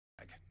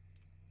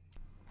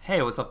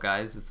Hey, what's up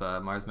guys? It's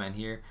Marsman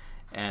here,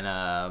 and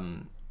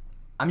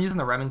I'm using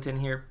the Remington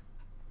here.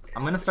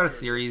 I'm going to start a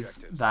series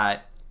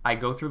that I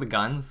go through the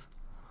guns,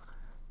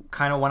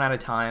 kind of one at a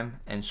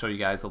time, and show you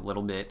guys a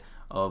little bit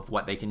of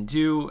what they can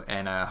do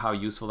and how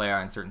useful they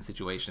are in certain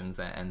situations,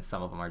 and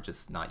some of them are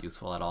just not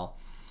useful at all.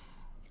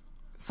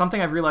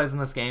 Something I've realized in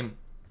this game,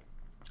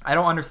 I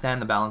don't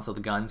understand the balance of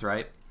the guns,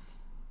 right?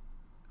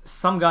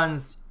 Some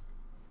guns,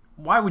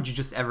 why would you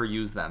just ever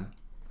use them?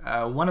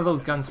 One of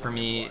those guns for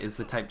me is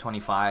the Type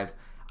 25.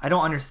 I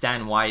don't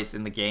understand why it's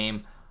in the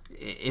game.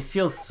 It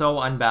feels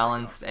so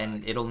unbalanced,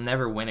 and it'll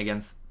never win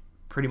against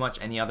pretty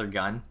much any other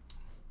gun.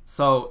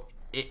 So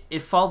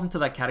it falls into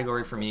that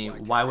category for me.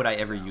 Why would I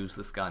ever use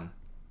this gun?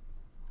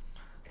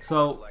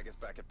 So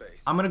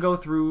I'm going to go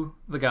through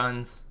the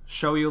guns,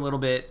 show you a little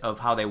bit of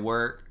how they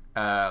work,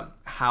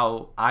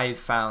 how I've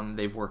found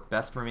they've worked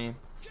best for me.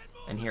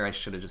 And here I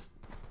should have just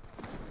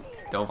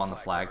dove on the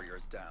flag.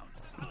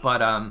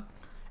 But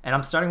and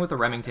I'm starting with the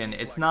Remington.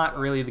 It's not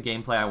really the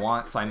gameplay I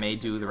want, so I may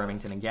do the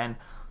Remington again.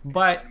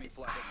 But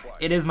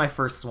it is my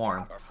first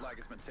Swarm.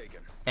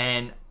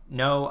 And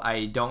no,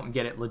 I don't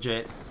get it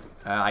legit.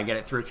 I get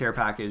it through a care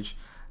package.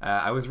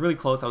 I was really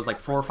close. I was like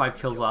 4 or 5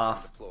 kills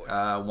off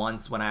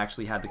once when I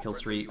actually had the kill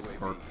streak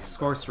or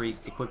score streak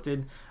equipped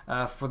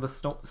for the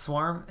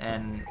Swarm,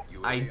 and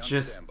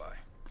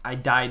I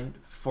died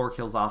 4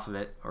 kills off of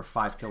it, or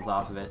 5 kills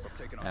off of it.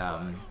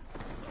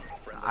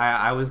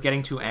 I was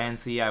getting too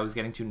antsy, I was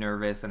getting too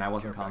nervous, and I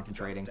wasn't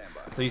concentrating.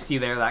 So you see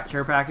there, that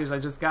care package I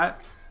just got,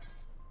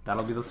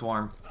 that'll be the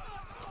Swarm.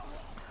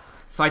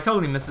 So I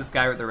totally missed this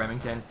guy with the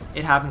Remington.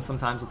 It happens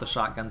sometimes with the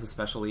shotguns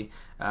especially.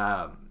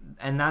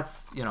 And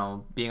that's, you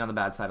know, being on the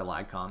bad side of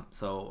lag comp.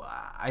 So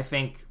I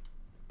think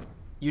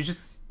you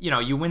just, you know,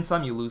 you win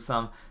some, you lose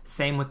some.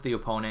 Same with the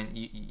opponent.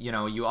 You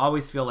know, you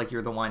always feel like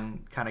you're the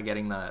one kind of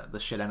getting the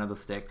shit end of the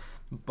stick.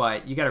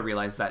 But you got to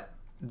realize that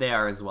they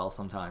are as well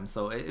sometimes.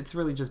 So it's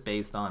really just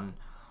based on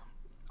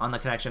the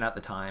connection at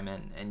the time,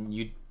 and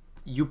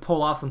you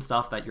pull off some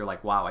stuff that you're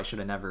like, wow, I should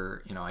have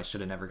never, you know, I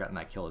should have never gotten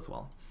that kill as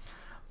well.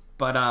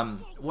 But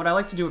what I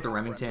like to do with the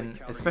Remington,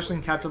 especially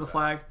in Capture the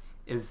Flag,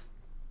 is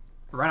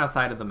run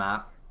outside of the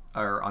map,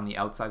 or on the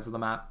outsides of the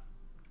map.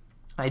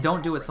 I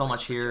don't do it so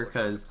much here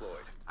because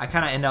I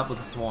kind of end up with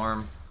a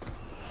Swarm.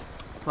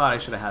 Thought I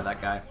should have had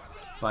that guy,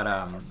 but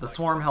the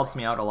Swarm helps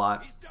me out a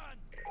lot,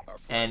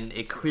 and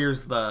it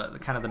clears the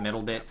kind of the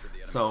middle bit,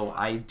 so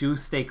I do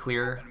stay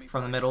clear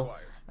from the middle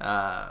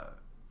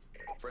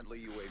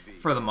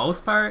for the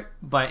most part.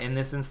 But in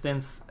this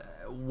instance,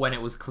 when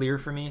it was clear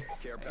for me,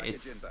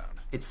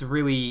 it's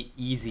really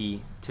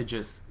easy to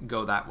just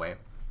go that way.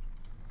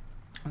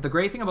 The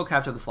great thing about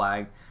Capture the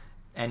Flag,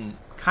 and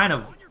kind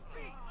of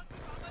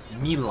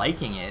me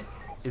liking it,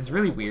 is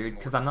really weird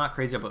because I'm not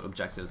crazy about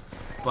objectives,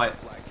 but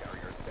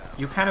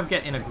you kind of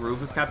get in a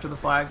groove with Capture the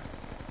Flag,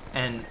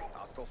 and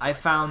I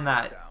found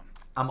that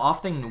I'm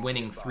often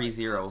winning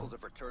 3-0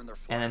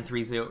 and then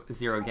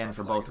 3-0 again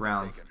for both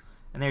rounds.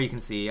 And there you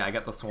can see I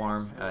got the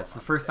Swarm. It's the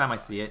first time I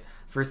see it,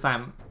 first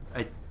time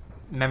a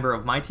member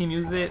of my team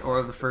uses it,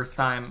 or the first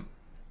time,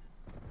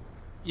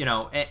 you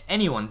know,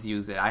 anyone's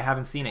used it. I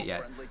haven't seen it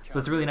yet, so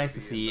it's really nice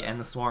to see, and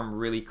the Swarm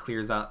really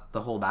clears up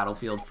the whole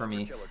battlefield for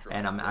me,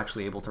 and I'm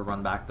actually able to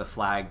run back the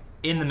flag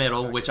in the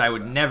middle, which I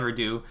would never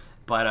do,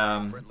 but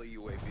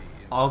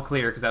all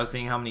clear because I was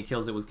seeing how many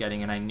kills it was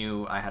getting, and I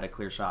knew I had a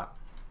clear shot.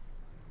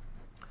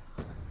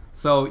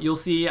 So you'll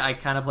see I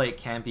kind of play it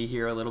campy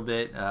here a little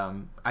bit. I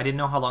didn't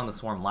know how long the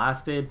Swarm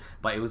lasted,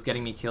 but it was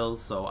getting me kills,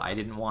 so I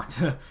didn't want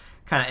to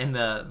kind of end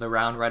the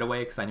round right away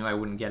because I knew I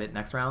wouldn't get it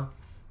next round.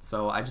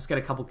 So I just get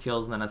a couple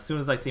kills, and then as soon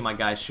as I see my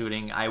guys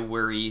shooting, I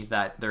worry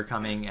that they're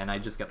coming, and I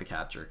just get the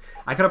capture.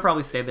 I could have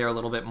probably stayed there a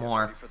little bit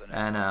more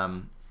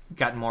and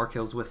gotten more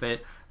kills with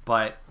it,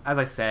 but as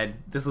I said,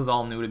 this was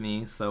all new to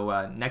me,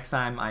 so next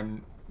time I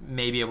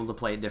may be able to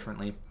play it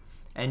differently.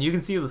 And you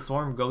can see the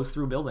Swarm goes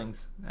through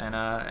buildings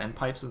and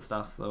pipes and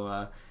stuff,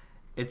 so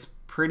it's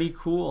pretty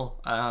cool.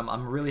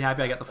 I'm really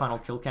happy I got the final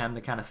kill cam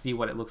to kind of see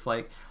what it looks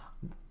like,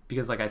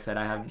 because like I said,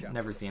 I have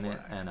never seen it.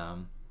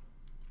 And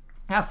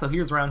yeah, so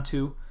here's round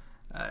 2.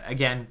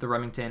 Again, the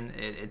Remington,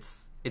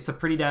 it's a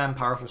pretty damn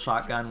powerful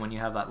shotgun when you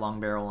have that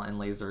long barrel and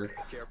laser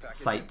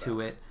sight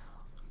to it.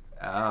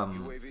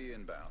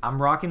 I'm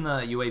rocking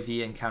the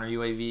UAV and counter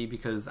UAV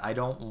because I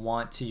don't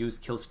want to use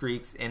kill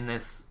streaks in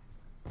this,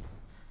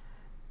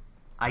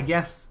 I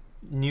guess,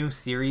 new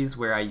series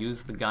where I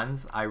use the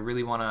guns. I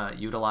really want to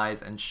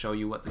utilize and show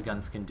you what the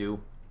guns can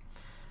do.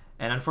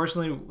 And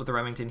unfortunately with the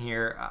Remington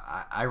here,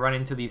 I run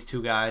into these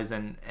 2 guys,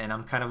 and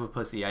I'm kind of a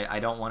pussy. I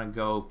don't want to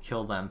go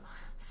kill them.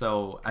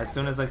 So as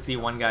soon as I see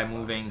one guy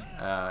moving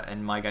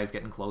and my guy's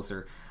getting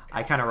closer,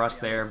 I kind of rush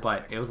there,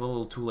 but it was a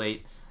little too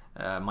late.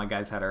 My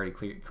guys had already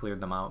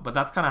cleared them out. But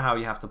that's kind of how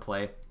you have to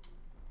play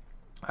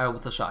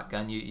with a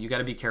shotgun. You got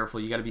to be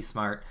careful, you got to be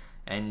smart,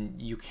 and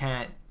you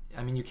can't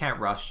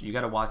rush. You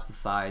got to watch the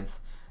sides.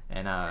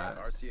 And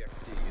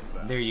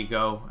there you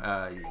go.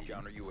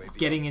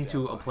 Getting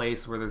into a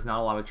place where there's not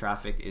a lot of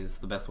traffic is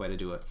the best way to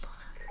do it.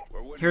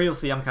 Here you'll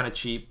see I'm kind of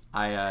cheap.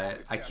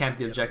 I camped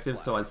the objective,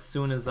 so as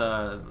soon as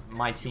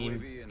my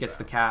team gets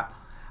the cap,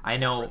 I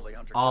know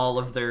all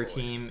of their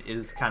team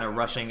is kind of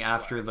rushing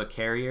after the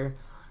carrier,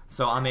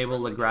 so I'm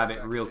able to grab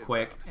it real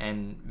quick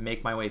and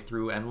make my way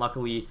through. And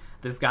luckily,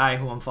 this guy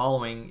who I'm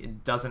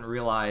following doesn't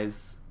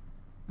realize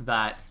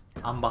that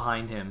I'm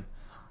behind him,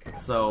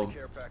 so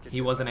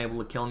he wasn't able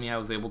to kill me. I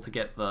was able to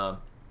get the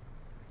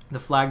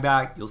flag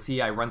back. You'll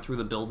see I run through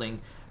the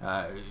building.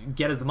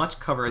 Get as much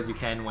cover as you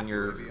can when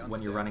you're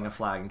running a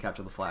flag and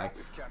capture the flag.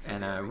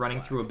 And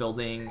running through a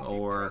building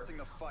or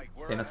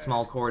in a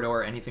small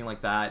corridor, anything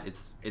like that,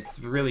 it's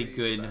really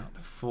good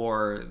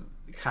for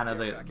kind of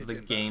the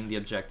game, the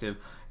objective,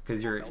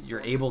 because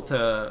you're able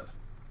to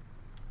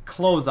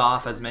close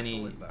off as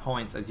many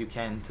points as you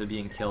can to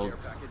being killed.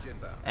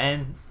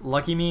 And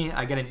lucky me,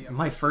 I get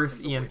my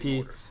first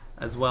EMP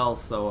as well,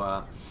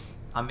 so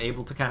I'm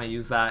able to kind of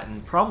use that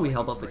and probably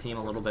help out the team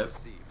a little bit.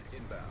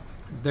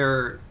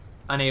 They're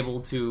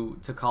unable to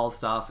call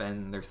stuff,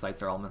 and their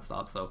sights are all messed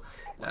up, so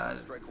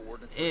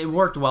it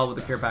worked well with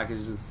the care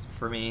packages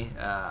for me.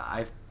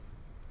 I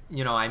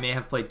may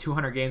have played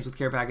 200 games with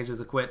care packages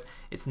equipped.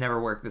 It's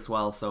never worked this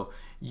well, so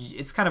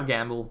it's kind of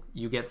gamble.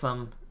 You get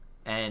some,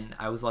 and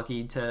I was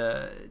lucky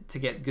to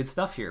get good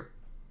stuff here.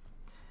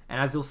 And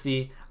as you'll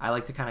see, I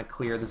like to kind of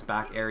clear this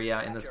back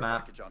area in this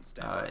map.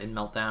 In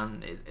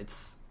Meltdown,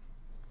 it's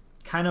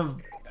kind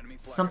of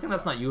something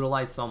that's not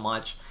utilized so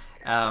much,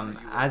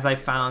 as I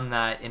found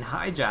that in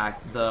Hijack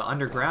the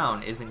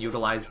underground isn't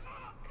utilized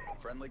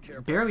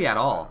barely at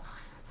all,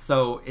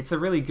 so it's a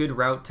really good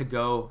route to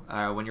go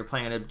when you're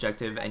playing an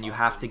objective and you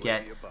have to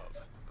get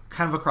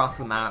kind of across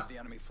the map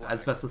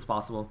as best as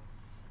possible.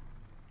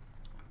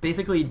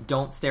 Basically,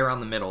 don't stay around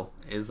the middle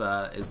is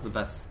the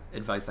best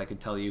advice I could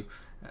tell you.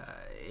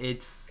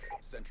 It's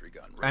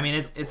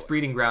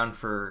breeding ground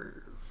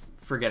for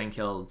getting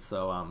killed,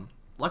 so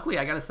luckily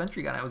I got a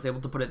sentry gun. I was able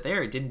to put it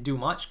there. It didn't do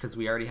much because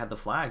we already had the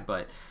flag,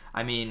 but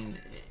I mean,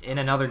 in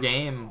another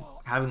game,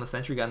 having the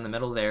sentry gun in the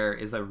middle there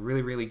is a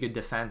really, really good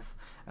defense.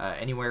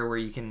 Anywhere where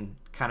you can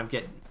kind of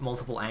get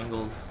multiple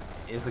angles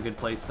is a good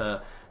place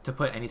to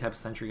put any type of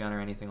sentry gun or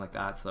anything like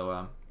that.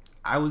 So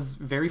I was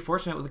very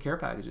fortunate with the care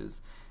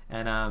packages.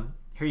 And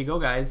here you go,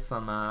 guys,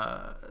 some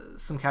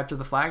capture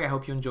the flag. I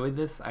hope you enjoyed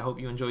this. I hope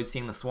you enjoyed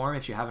seeing the swarm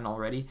if you haven't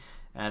already.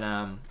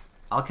 And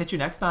I'll catch you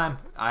next time.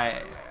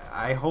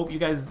 I hope you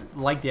guys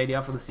like the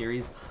idea for the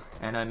series,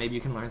 and maybe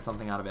you can learn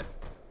something out of it.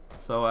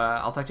 So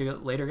I'll talk to you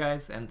later,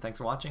 guys, and thanks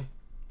for watching.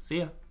 See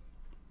ya.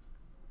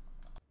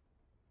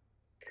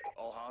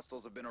 All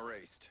hostiles have been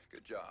erased.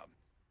 Good job.